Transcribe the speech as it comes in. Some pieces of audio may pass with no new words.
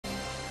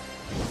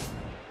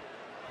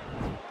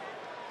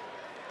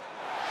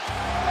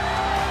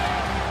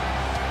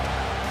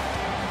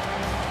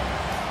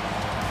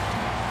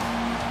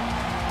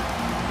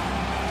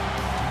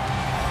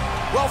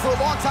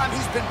time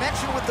he's been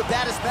mentioned with the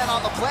baddest men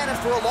on the planet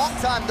for a long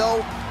time, though,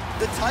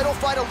 the title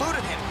fight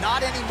eluded him.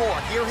 Not anymore.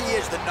 Here he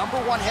is, the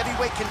 #1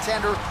 heavyweight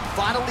contender,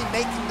 finally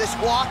making this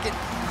walk and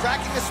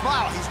cracking a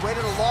smile. He's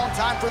waited a long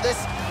time for this.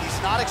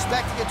 He's not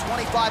expecting a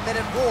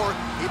 25-minute war.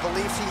 He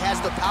believes he has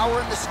the power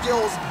and the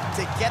skills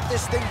to get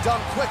this thing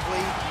done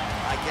quickly.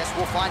 I guess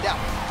we'll find out.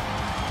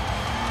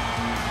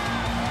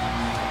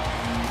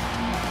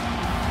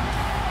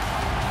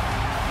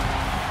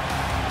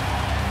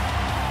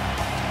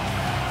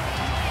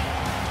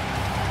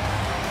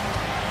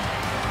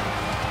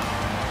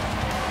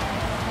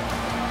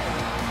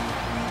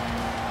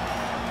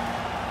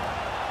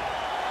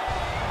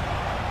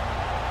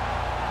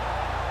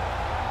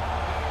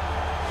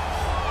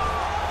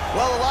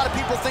 Well, a lot of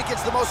people think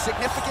it's the most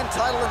significant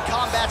title in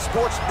combat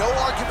sports. No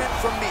argument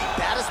from me.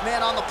 Baddest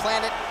man on the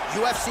planet,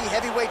 UFC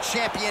heavyweight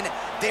champion.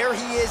 There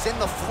he is in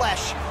the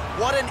flesh.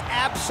 What an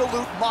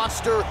absolute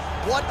monster.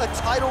 What a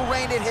title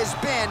reign it has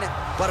been.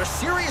 But a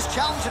serious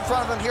challenge in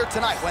front of him here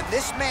tonight. When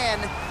this man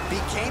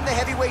became the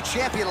heavyweight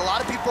champion, a lot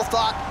of people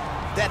thought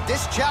that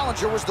this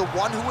challenger was the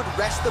one who would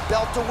wrest the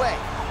belt away.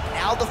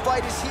 Now the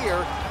fight is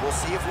here. We'll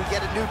see if we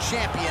get a new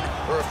champion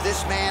or if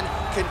this man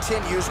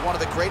continues one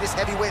of the greatest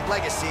heavyweight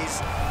legacies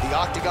the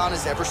Octagon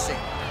has ever seen.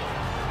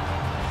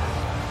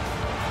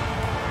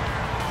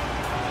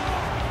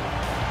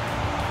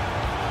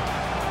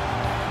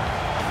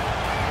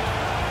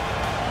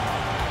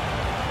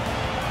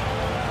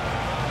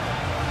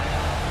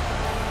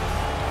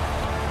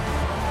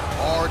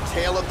 Our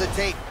tale of the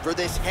tape for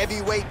this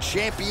heavyweight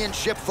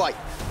championship fight.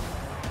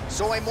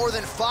 So a more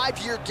than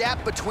 5-year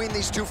gap between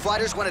these two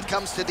fighters when it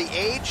comes to the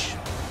age,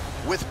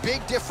 with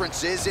big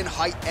differences in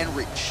height and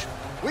reach.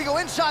 We go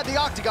inside the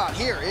Octagon.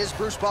 Here is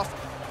Bruce Buffer.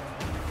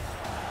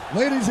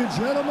 Ladies and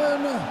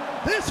gentlemen,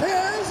 this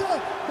is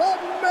the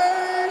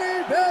main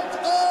event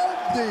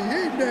of the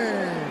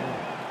evening.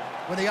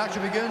 When the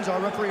action begins, our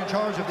referee in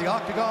charge of the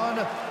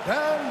Octagon,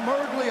 Dan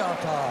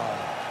Mergliata.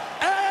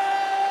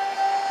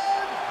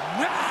 And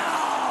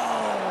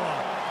now,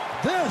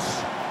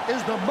 this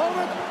is the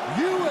moment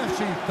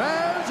UFC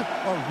fans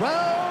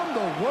around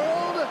the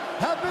world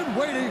have been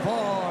waiting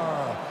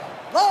for.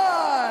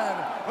 Live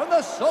from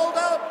the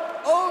sold-out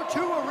O2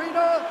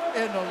 Arena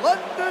in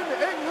London,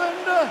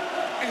 England,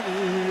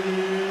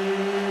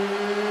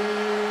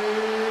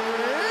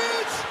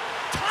 it's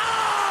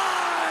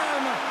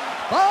time!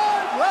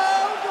 5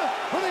 rounds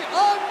for the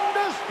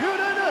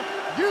undisputed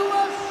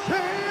UFC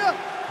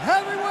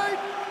Heavyweight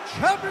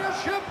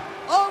Championship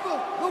of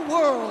the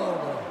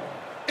world.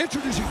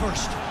 Introducing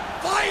first,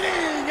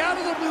 fighting out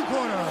of the blue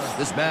corner.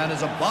 This man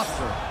is a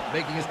boxer,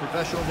 making his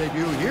professional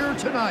debut here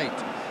tonight.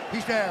 He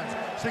stands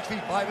 6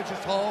 feet 5 inches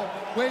tall,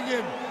 weighing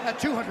in at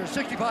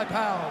 265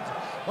 pounds.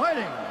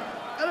 Fighting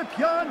out of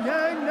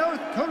Pyongyang,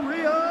 North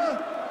Korea,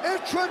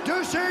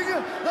 introducing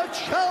the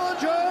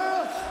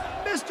challenger,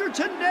 Mr.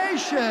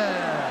 Tenacious.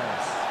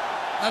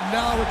 And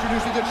now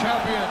introducing the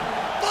champion,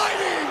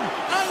 fighting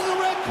out of the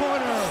red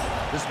corner.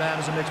 This man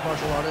is a mixed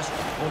martial artist,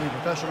 holding a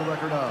professional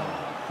record of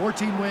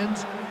 14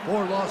 wins,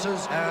 4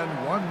 losses, and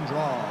 1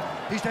 draw.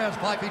 He stands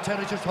 5 feet 10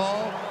 inches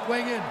tall,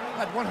 weighing in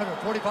at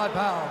 145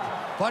 pounds.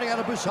 Fighting out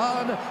of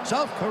Busan,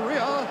 South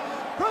Korea,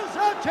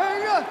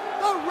 presenting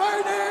the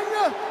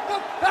reigning,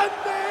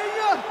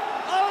 defending,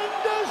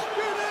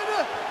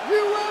 undisputed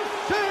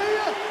UFC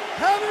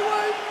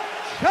heavyweight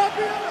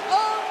champion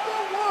of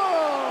the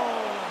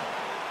world,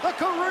 the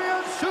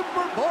Korean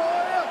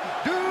Superboy,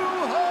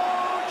 Doo-Ho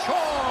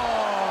Choi.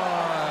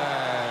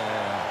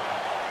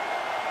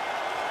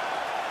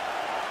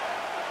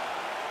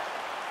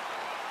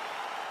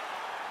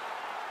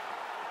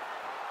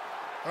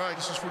 All right,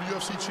 this is for the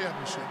UFC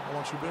Championship. I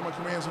want you to obey my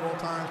commands at all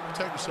times,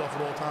 protect yourself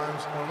at all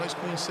times. I want a nice,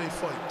 clean, safe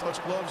fight. Touch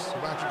gloves,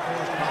 back your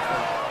corners, do not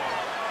fight.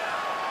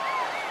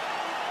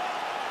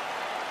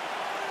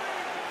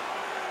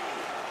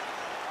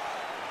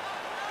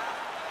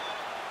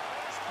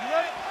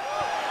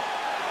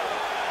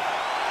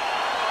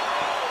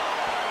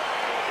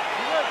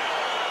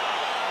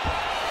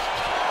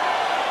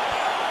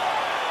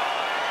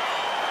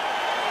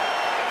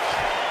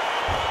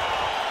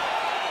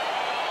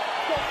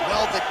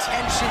 Well, the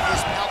tension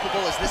is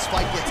palpable as this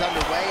fight gets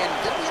underway, and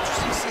it'll be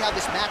interesting to see how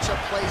this matchup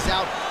plays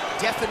out.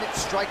 Definite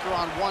striker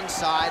on one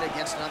side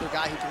against another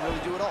guy who can really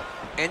do it all.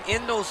 And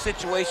in those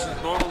situations,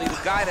 normally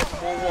the guy that's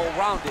more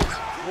well-rounded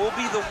will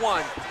be the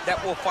one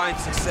that will find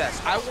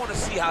success. I want to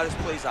see how this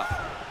plays out.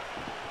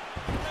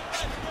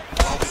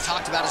 Well, we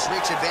talked about his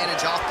reach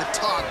advantage off the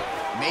tongue.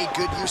 Made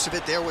good use of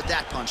it there with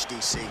that punch,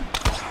 DC.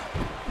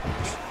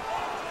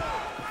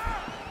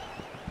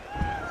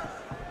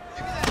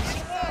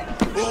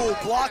 Ooh,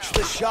 blocks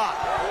the shot.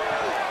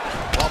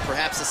 Well,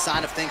 perhaps a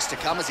sign of things to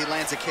come as he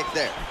lands a kick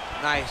there.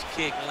 Nice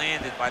kick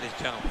landed by this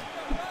gentleman.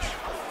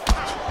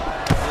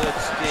 Good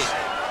stick.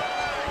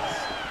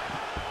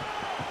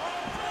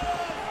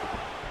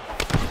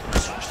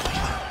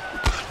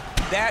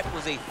 That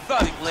was a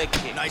thudding leg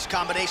kick. Nice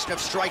combination of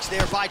strikes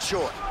there by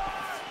Choi.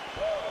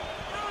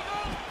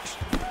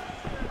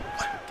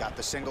 Got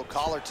the single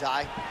collar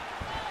tie.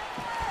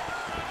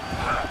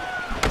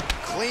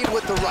 Clean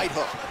with the right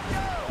hook.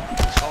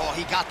 Oh,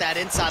 he got that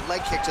inside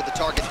leg kick to the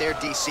target there,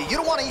 DC. You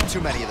don't want to eat too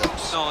many of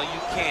those. No, you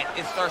can't.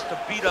 It starts to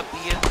beat up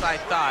the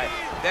inside thigh.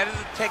 That is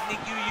a technique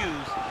you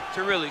use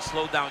to really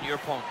slow down your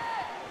opponent.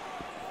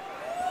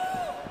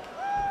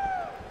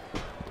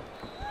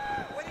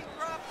 When he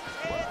drops his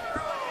head,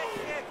 throw a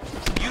head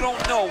kick. You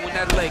don't know when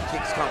that leg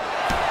kick's coming.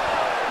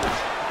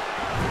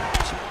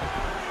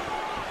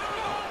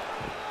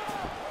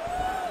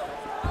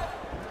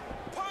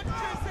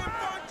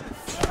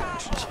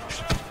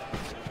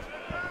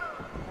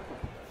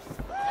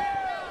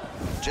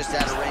 Just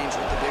out of range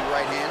with the big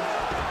right hand.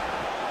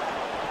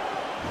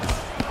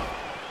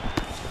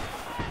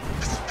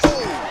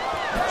 Oh!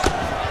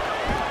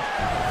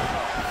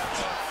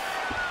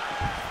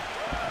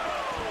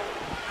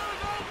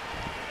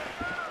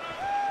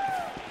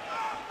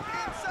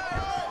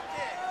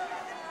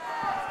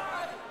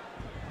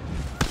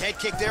 Head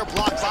kick there,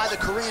 blocked by the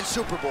Korean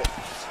Super Bowl.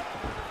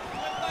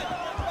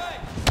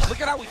 Look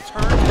at how he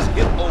turns his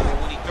hip over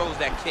when he throws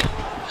that kick.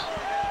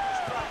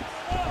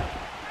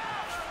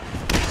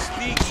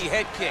 Sneaky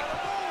head kick.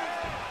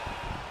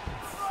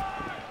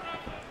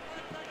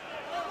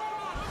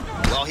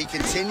 Well, he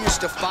continues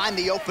to find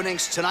the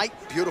openings tonight.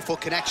 Beautiful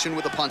connection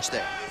with a punch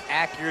there.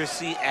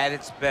 Accuracy at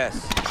its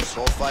best.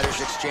 Both fighters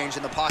exchange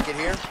in the pocket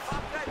here.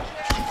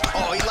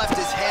 Oh, he left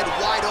his head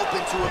wide open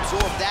to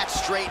absorb that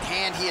straight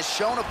hand. He has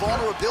shown a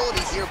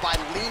vulnerability here by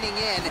leaning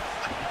in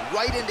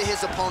right into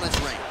his opponent's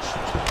range.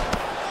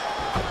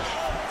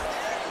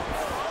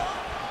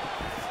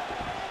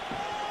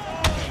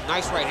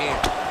 Nice right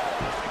hand.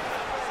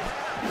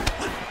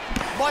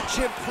 Much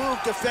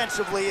improved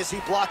defensively as he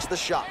blocks the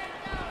shot.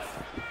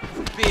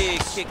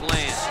 Big kick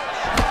lands.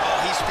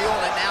 Oh, he's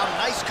feeling it now.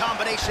 Nice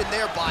combination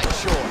there by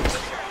Choi.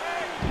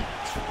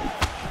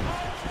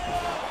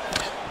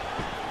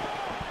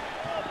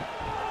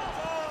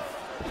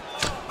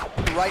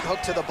 Right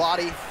hook to the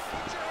body.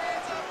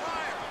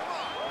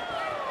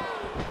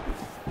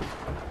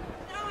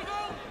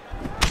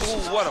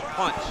 Ooh, what a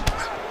punch.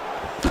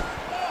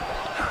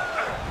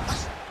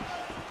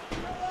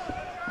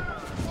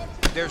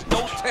 There's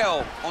no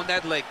tell on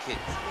that leg kick.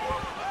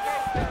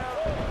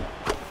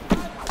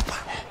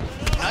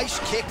 Nice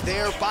kick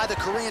there by the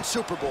Korean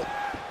Super Bowl.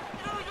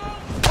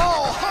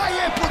 Oh, high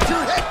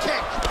amplitude head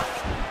kick.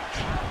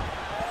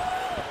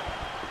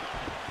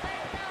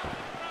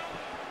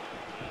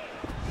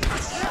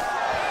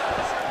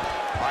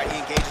 All right, he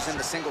engages in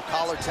the single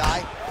collar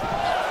tie.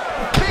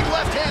 Big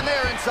left hand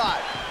there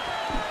inside.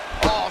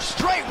 Oh,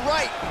 straight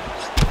right.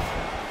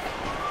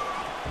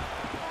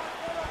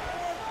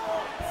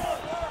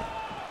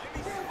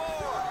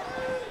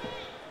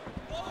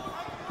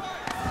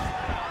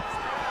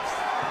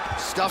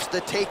 Stuffs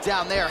the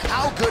takedown there.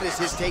 How good is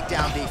his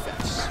takedown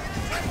defense?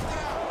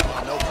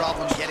 No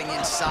problem getting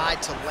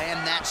inside to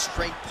land that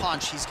straight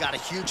punch. He's got a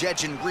huge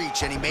edge in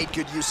reach, and he made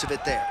good use of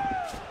it there.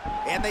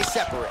 And they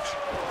separate.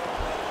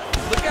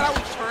 Look at how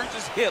he turns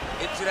his hip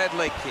into that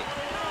leg kick.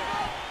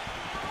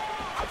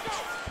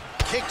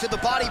 Kick to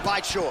the body by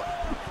Choi.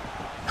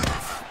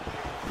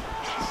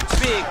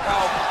 Big,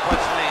 powerful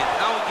punch lands.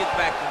 Now he gets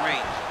back to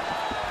range.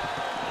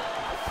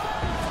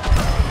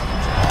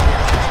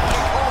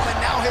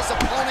 His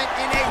opponent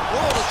in a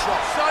world of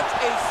trouble. Such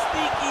a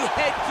sneaky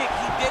head kick.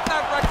 He did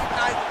not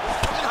recognize it was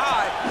coming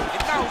high,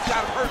 and now he's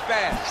got him hurt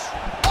bad.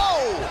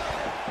 Oh!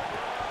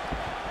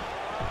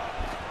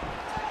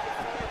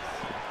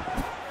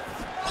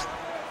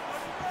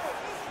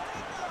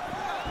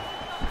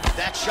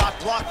 That shot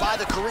blocked by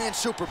the Korean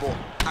Super Bowl.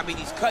 I mean,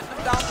 he's cutting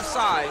him down to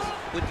size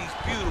with these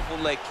beautiful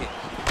leg kicks.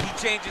 He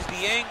changes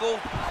the angle,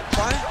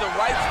 finds the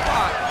right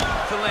spot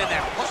to land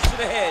that punch to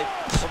the head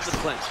of the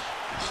clinch.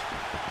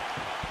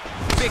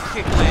 Big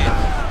kick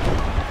lands.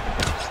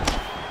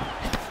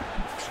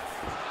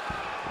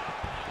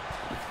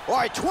 All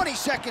right, 20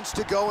 seconds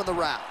to go in the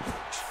round.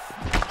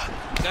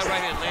 That right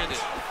hand landed.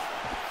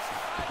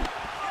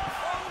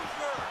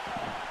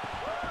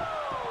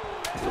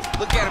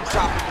 Look at him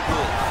chopping the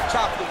wood.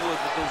 Chop the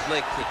wood with those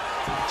leg kicks.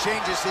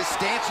 Changes his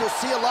stance. You'll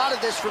see a lot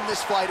of this from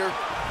this fighter.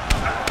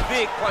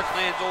 Big punch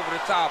lands over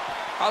the top.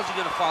 How's he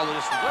gonna follow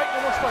this one? Right,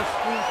 it looks like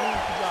you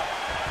got it.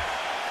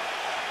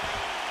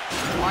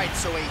 All right,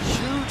 so a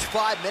huge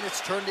 5 minutes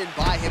turned in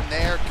by him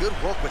there. Good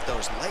work with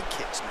those leg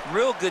kicks, man.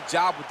 Real good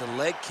job with the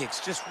leg kicks,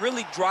 just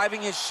really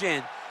driving his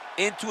shin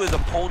into his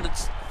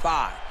opponent's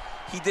thigh.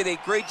 He did a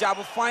great job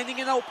of finding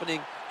an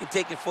opening and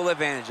taking full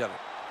advantage of it.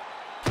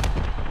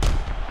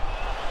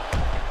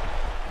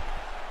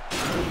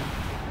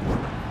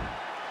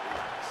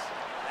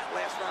 That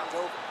last round's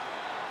over.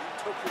 You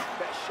took his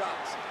best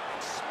shots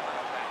and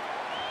smiled back.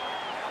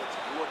 Now it's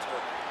your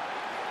turn.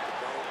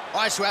 All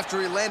right, so after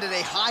he landed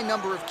a high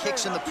number of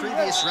kicks in the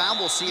previous round,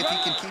 we'll see if he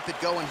can keep it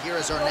going here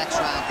as our next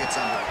round gets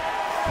underway.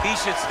 He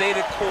should stay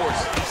the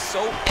course. He's so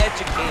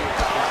educated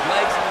with his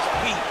legs and his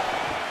feet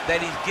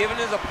that he's given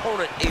his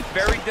opponent a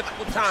very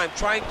difficult time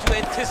trying to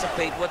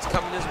anticipate what's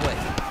coming his way.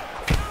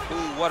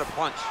 Ooh, what a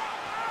punch.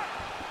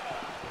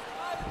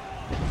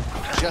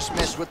 Just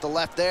missed with the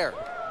left there.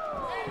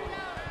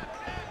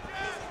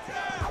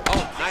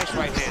 Oh, Nice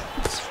right hand.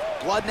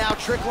 Blood now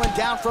trickling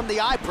down from the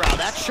eyebrow.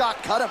 That shot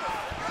cut him.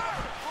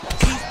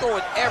 He's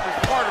throwing every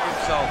part of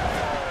himself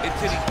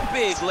into these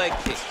big leg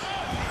kicks.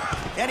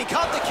 And he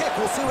caught the kick.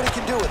 We'll see what he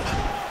can do with it.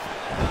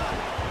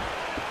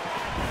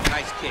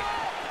 Nice kick.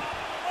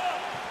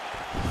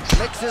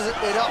 Mixes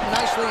it up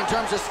nicely in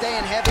terms of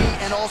staying heavy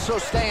and also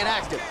staying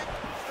active.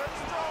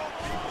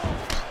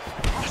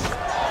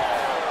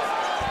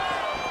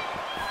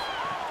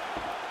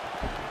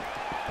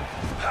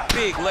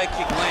 Big leg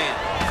kick land.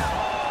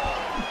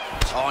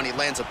 Oh, and he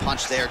lands a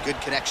punch there. Good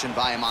connection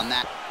by him on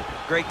that.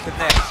 Great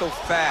connect, so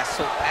fast,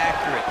 so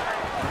accurate.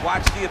 And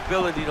watch the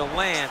ability to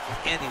land from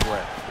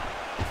anywhere.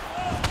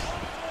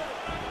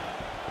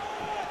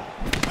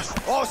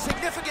 Oh,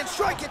 significant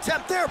strike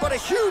attempt there, but a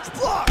huge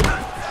block.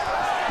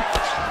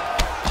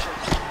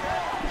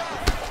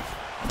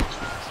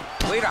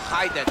 Way to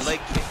hide that leg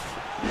kick.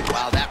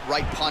 Wow, that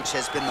right punch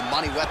has been the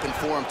money weapon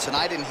for him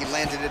tonight, and he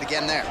landed it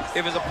again there.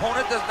 If his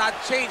opponent does not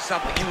change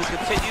something, he will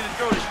continue to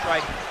throw the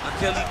strike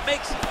until he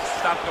makes it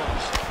stop throwing the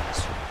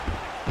strikes.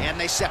 And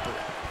they separate.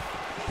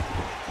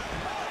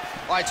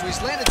 All right, so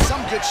he's landed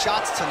some good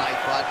shots tonight,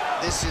 but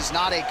this is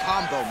not a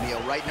combo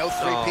meal, right? No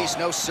three-piece,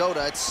 no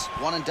soda. It's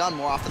one and done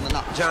more often than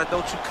not. John,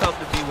 don't you come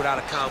to me without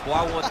a combo.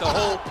 I want the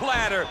whole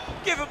platter.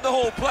 Give him the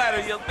whole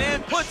platter, young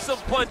man. Put some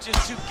punches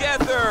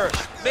together.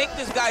 Make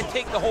this guy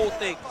take the whole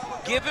thing.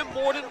 Give him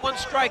more than one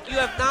strike. You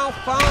have now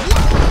found... Over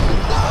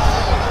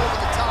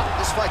the top.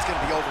 This fight's going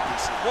to be over,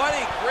 DC. What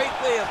a great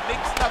way of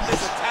mixing up his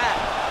attack.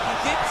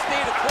 He didn't stay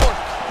the course.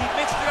 He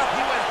mixed it up.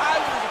 He went high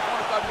when his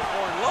opponent thought he was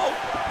going low,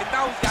 and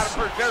now he's got him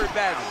hurt very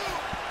badly.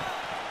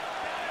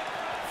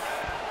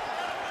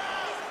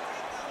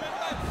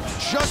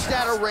 Just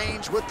out of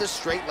range with the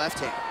straight left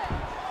hand.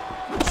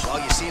 Well,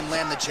 you see him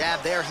land the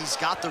jab there. He's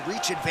got the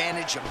reach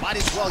advantage. You might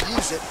as well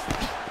use it.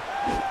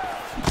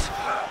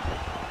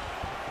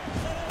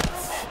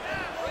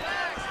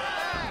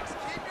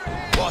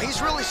 Well,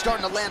 he's really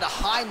starting to land a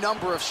high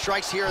number of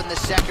strikes here in the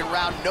second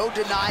round. No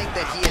denying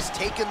that he has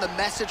taken the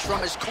message from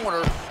his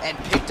corner and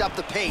picked up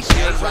the pace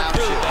here in round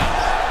two.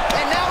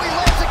 And now he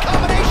lands a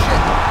combination.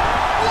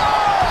 Whoa!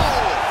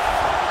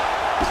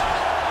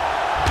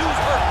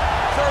 Dude's hurt.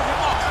 Serve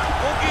him up.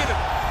 Go get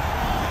him.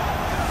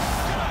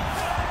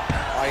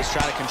 Oh, he's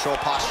trying to control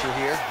posture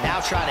here. Now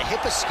trying to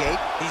hip escape.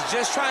 He's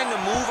just trying to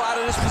move out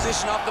of this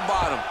position off the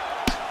bottom.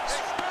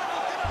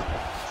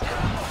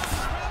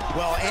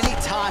 Well,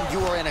 anytime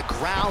you are in a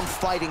ground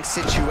fighting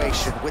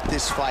situation with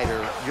this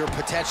fighter, you're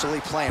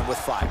potentially playing with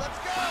fire.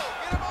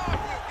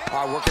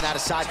 All right, working out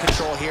of side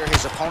control here.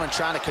 His opponent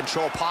trying to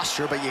control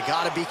posture, but you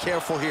got to be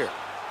careful here.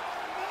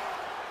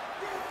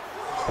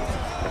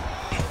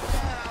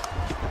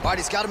 All right,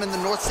 he's got him in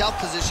the north-south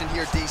position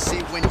here,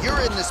 DC. When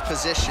you're in this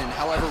position,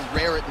 however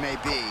rare it may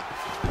be,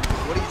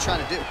 what are you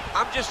trying to do?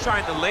 I'm just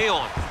trying to lay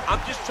on.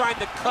 I'm just trying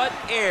to cut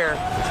air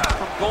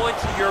from going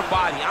to your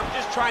body. I'm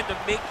just trying to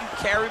make you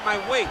carry my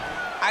weight.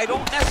 I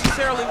don't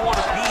necessarily want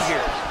to be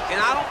here.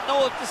 And I don't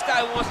know if this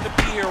guy wants to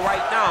be here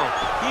right now.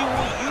 He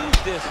will use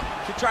this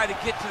to try to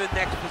get to the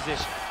next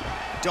position.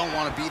 Don't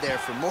want to be there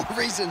for more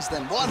reasons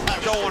than one.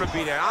 Don't want to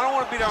be there. I don't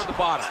want to be there on the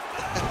bottom.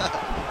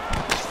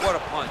 What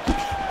a punch.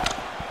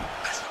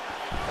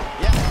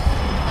 Yeah.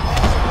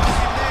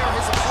 There,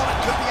 his opponent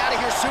could be out of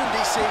here soon,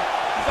 DC.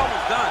 He's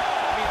almost done.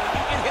 I mean, when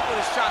you get hit with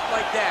a shot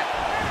like that,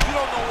 you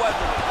don't know whether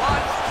to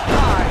punch,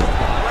 dive,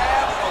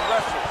 grab, or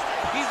wrestle.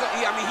 He's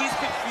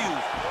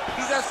confused.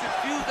 He's as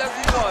confused as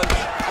he was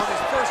on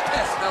his first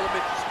test in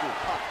elementary school.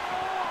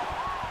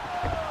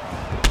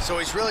 So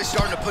he's really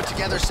starting to put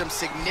together some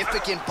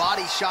significant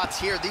body shots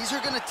here. These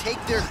are going to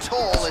take their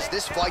toll as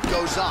this fight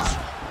goes on.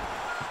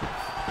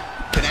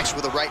 Connects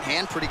with a right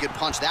hand. Pretty good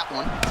punch, that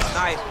one.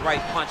 Nice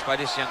right punch by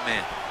this young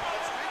man.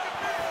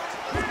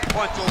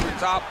 Punch over the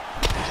top.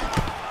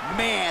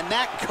 Man,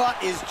 that cut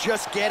is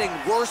just getting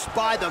worse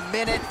by the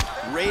minute.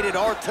 Rated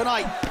R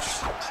tonight.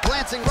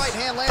 Glancing right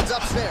hand lands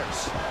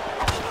upstairs.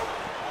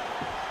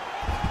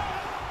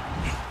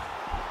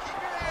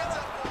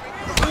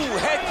 Ooh,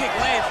 head kick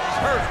lands. He's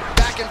hurt.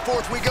 Back and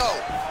forth we go.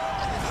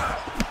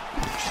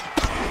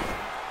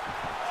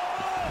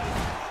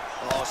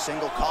 Oh,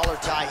 single collar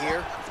tie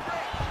here.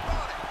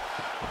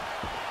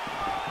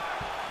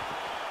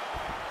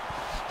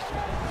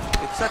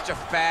 It's such a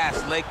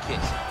fast leg kick.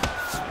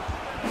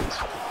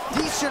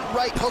 Decent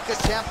right hook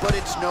attempt, but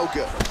it's no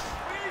good.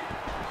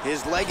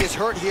 His leg is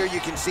hurt here. You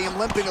can see him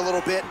limping a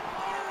little bit.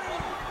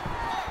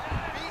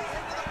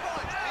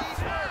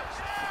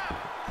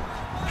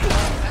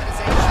 That is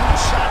a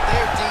huge shot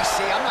there,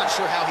 DC. I'm not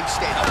sure how he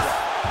stayed up.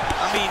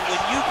 I mean,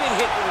 when you get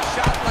hit with a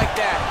shot like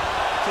that,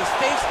 to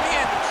stay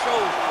standing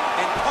shows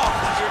and talk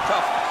is your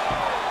toughness.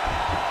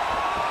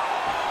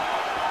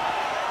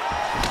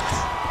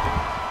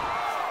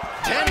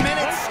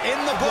 In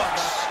the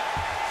books.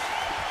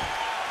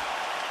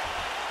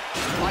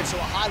 All right, so a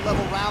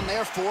high-level round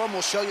there for him.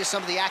 We'll show you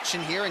some of the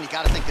action here, and you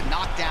got to think the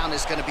knockdown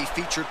is going to be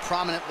featured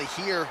prominently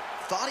here.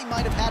 Thought he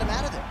might have had him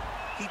out of there.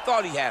 He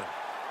thought he had him,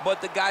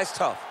 but the guy's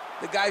tough.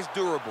 The guy's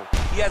durable.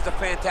 He has a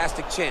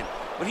fantastic chin.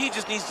 but he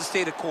just needs to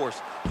stay the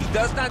course. He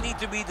does not need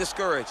to be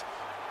discouraged.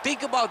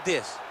 Think about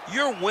this.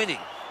 You're winning,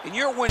 and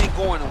you're winning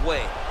going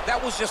away.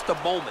 That was just a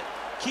moment.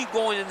 Keep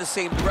going in the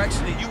same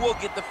direction, and you will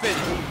get the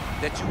finish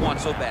that you want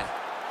so bad.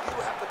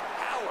 You have the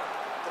power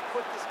to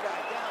put this guy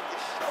down, to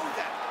show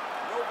that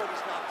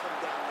nobody's knocked him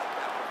down like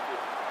that before.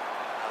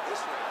 Now this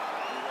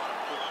round, you want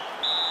to put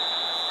him.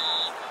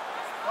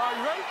 All right,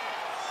 you ready?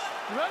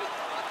 You ready?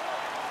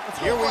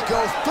 Here we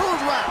go, third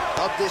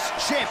round of this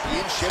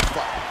championship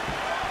fight.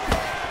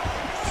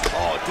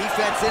 Oh,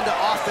 defense into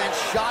offense,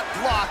 shot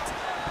blocked.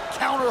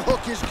 Counter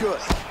hook is good.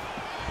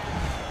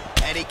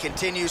 And he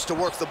continues to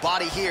work the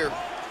body here.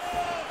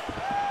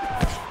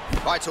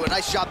 All right, so a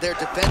nice job there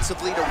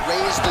defensively to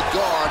raise the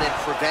guard and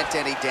prevent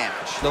any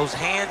damage. Those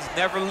hands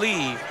never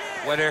leave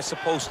where they're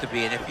supposed to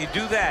be, and if you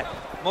do that,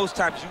 most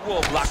times you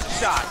will block the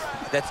shot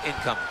that's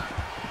incoming.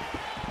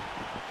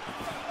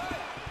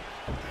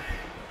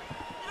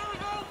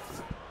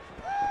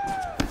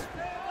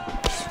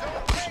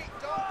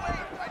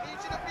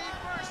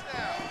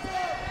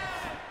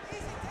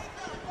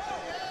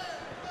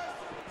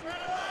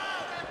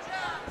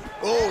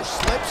 Oh,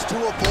 slips to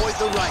avoid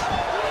the right.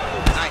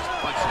 Nice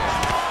punch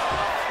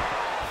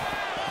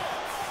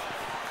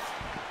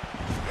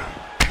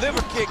there.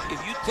 Liver kick, if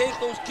you take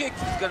those kicks,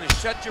 it's gonna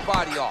shut your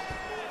body off.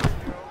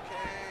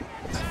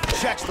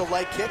 Checks the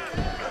leg kick.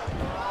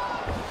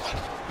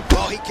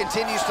 Well, he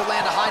continues to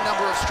land a high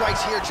number of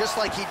strikes here, just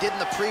like he did in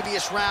the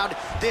previous round.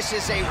 This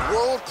is a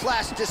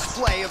world-class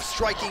display of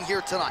striking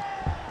here tonight.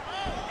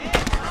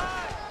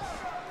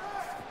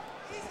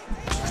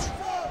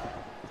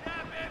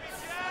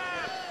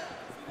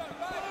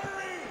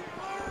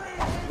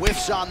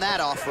 Whiffs on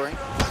that offering.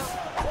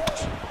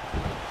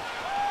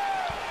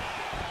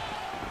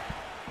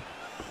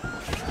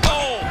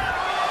 Oh!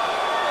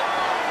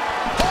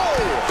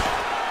 Oh!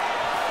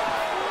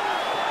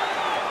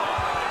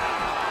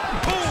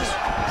 Boom!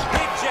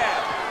 Big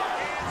jab.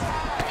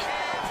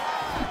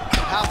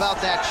 How about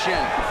that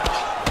chin?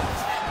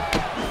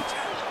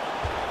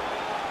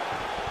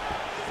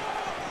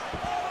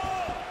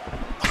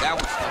 That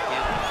was stuck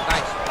in.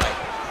 Nice right.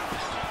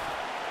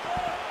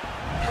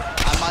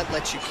 I might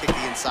let you kick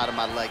the inside of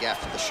my leg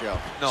after the show.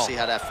 No. See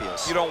how that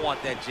feels. You don't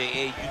want that,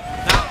 J.A. You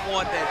do not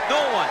want that. No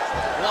one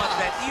wants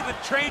that. Even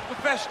trained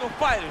professional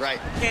fighters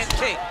can't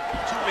take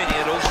too many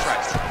of those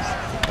strikes.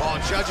 Oh,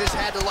 judges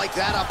had to like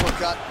that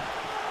uppercut.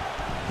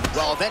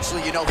 Well,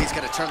 eventually, you know he's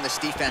going to turn this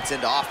defense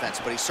into offense,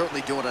 but he's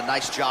certainly doing a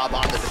nice job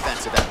on the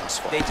defensive end thus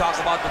far. They talk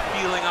about the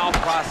feeling out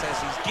process.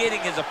 He's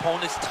getting his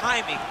opponent's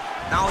timing.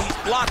 Now he's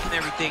blocking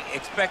everything.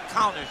 Expect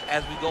counters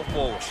as we go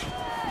forward.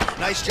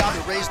 Nice job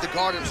to raise the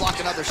guard and block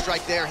another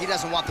strike there. He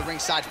doesn't want the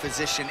ringside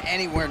position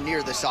anywhere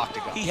near this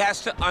octagon. He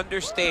has to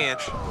understand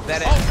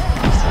that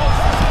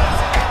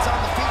Hands on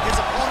the feet, his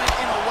opponent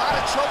in a lot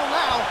of trouble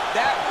now.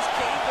 that was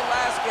Cain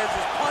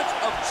Velasquez's punch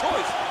of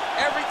choice.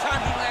 Every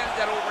time he landed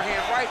that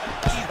overhand right,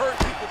 he hurt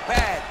people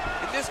bad.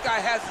 And this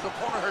guy has his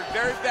opponent hurt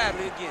very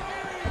badly again.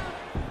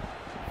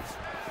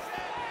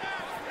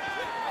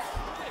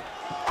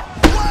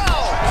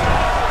 Wow!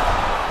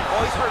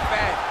 Oh, he's hurt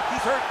bad.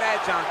 He's hurt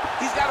bad, John.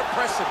 He's got to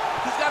press him.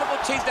 He's got to go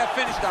chase that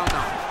finish down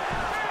now.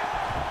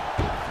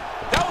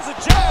 That was a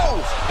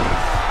jab.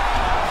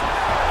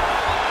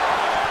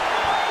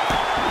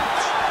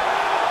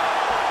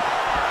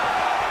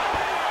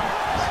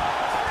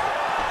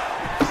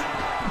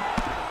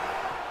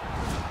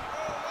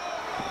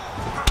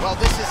 Well,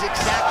 this is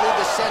exactly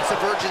the sense of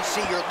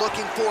urgency you're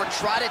looking for.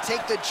 Try to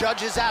take the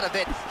judges out of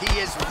it. He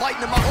is lighting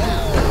them up. He's in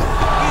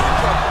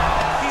trouble.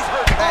 He's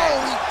hurt bad.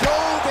 Oh, he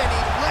dove and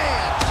he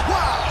lands.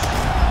 Wow!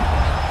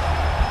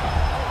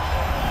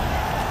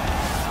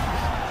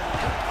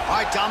 All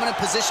right, dominant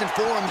position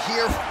for him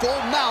here. Full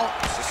mount.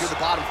 If you're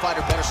the bottom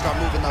fighter, better start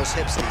moving those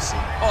hips, DC.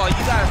 Oh,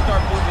 you got to start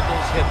moving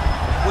those hips.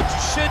 What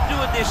you should do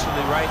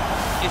initially, right,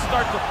 is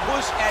start to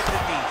push at the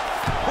knees.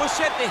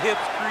 Push at the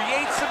hips,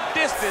 create some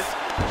distance,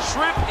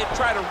 shrimp, and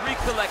try to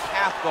recollect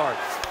half guard.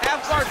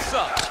 Half guard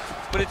sucks,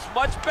 but it's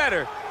much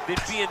better than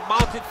being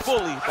mounted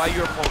fully by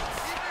your opponent.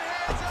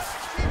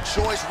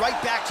 Choi's right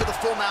back to the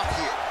full mount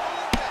here.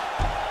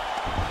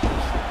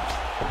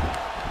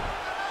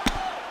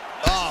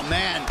 Oh,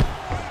 man.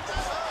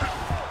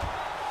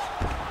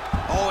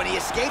 Oh, and he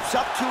escapes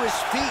up to his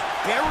feet.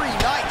 Very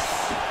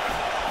nice.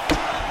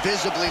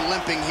 Visibly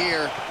limping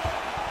here.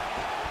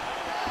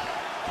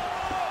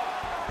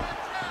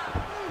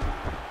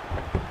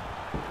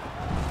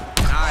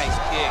 Nice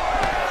kick.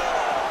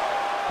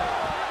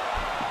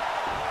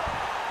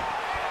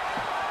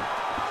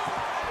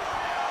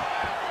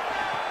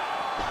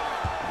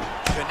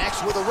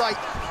 Connects with a right.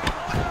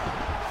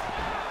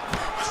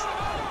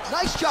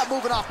 Nice job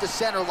moving off the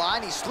center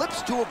line. He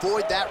slips to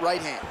avoid that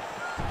right hand.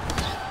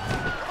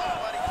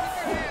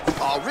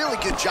 Oh, really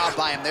good job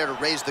by him there to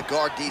raise the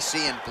guard, DC,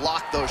 and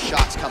block those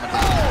shots coming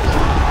his way.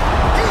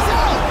 He's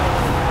out!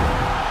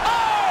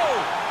 Oh!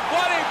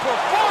 What a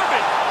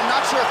performance! I'm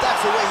not sure if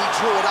that's the way he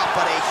drew it up,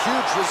 but a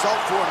huge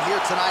result for him here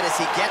tonight as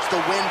he gets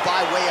the win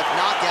by way of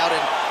knockout.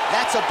 And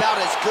That's about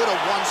as good a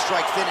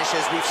one-strike finish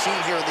as we've seen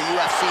here in the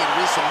UFC in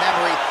recent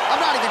memory. I'm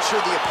not even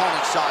sure the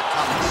opponent saw it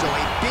coming, so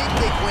a big,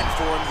 big win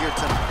for him here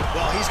tonight.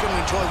 Well, he's going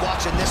to enjoy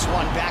watching this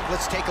one back.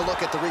 Let's take a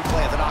look at the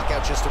replay of the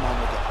knockout just a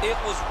moment ago. It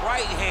was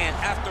right hand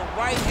after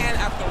right hand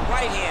after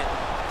right hand.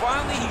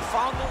 Finally, he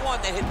found the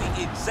one that hit the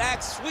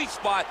exact sweet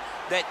spot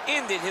that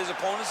ended his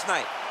opponent's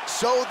night.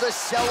 So the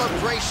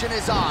celebration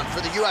is on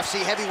for the UFC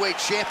heavyweight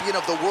champion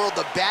of the world,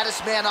 the baddest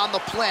man on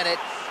the planet,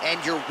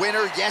 and your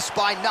winner, yes,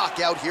 by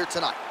knockout here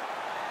tonight.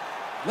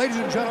 Ladies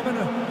and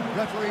gentlemen,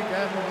 referee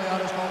Dan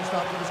Liliana has called a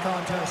stop to this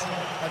contest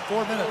at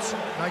 4 minutes,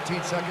 19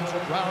 seconds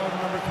of round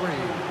number 3.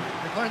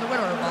 Declaring the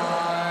winner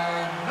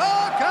by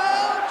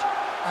knockout,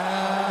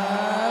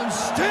 and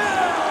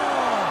still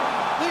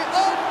the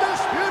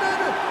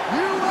undisputed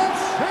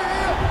UFC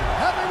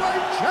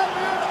heavyweight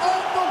champion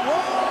of the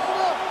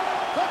world,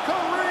 the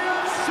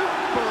Korean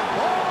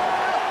Superboy,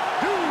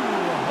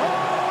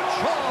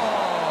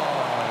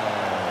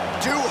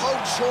 Doo-Ho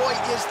Choi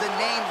is the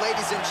name,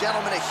 ladies and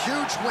gentlemen. A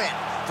huge win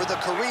for the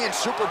Korean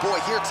Superboy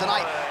here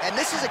tonight. And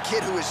this is a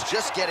kid who is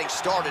just getting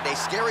started. A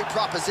scary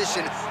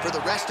proposition for the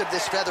rest of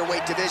this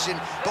featherweight division,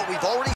 but we've already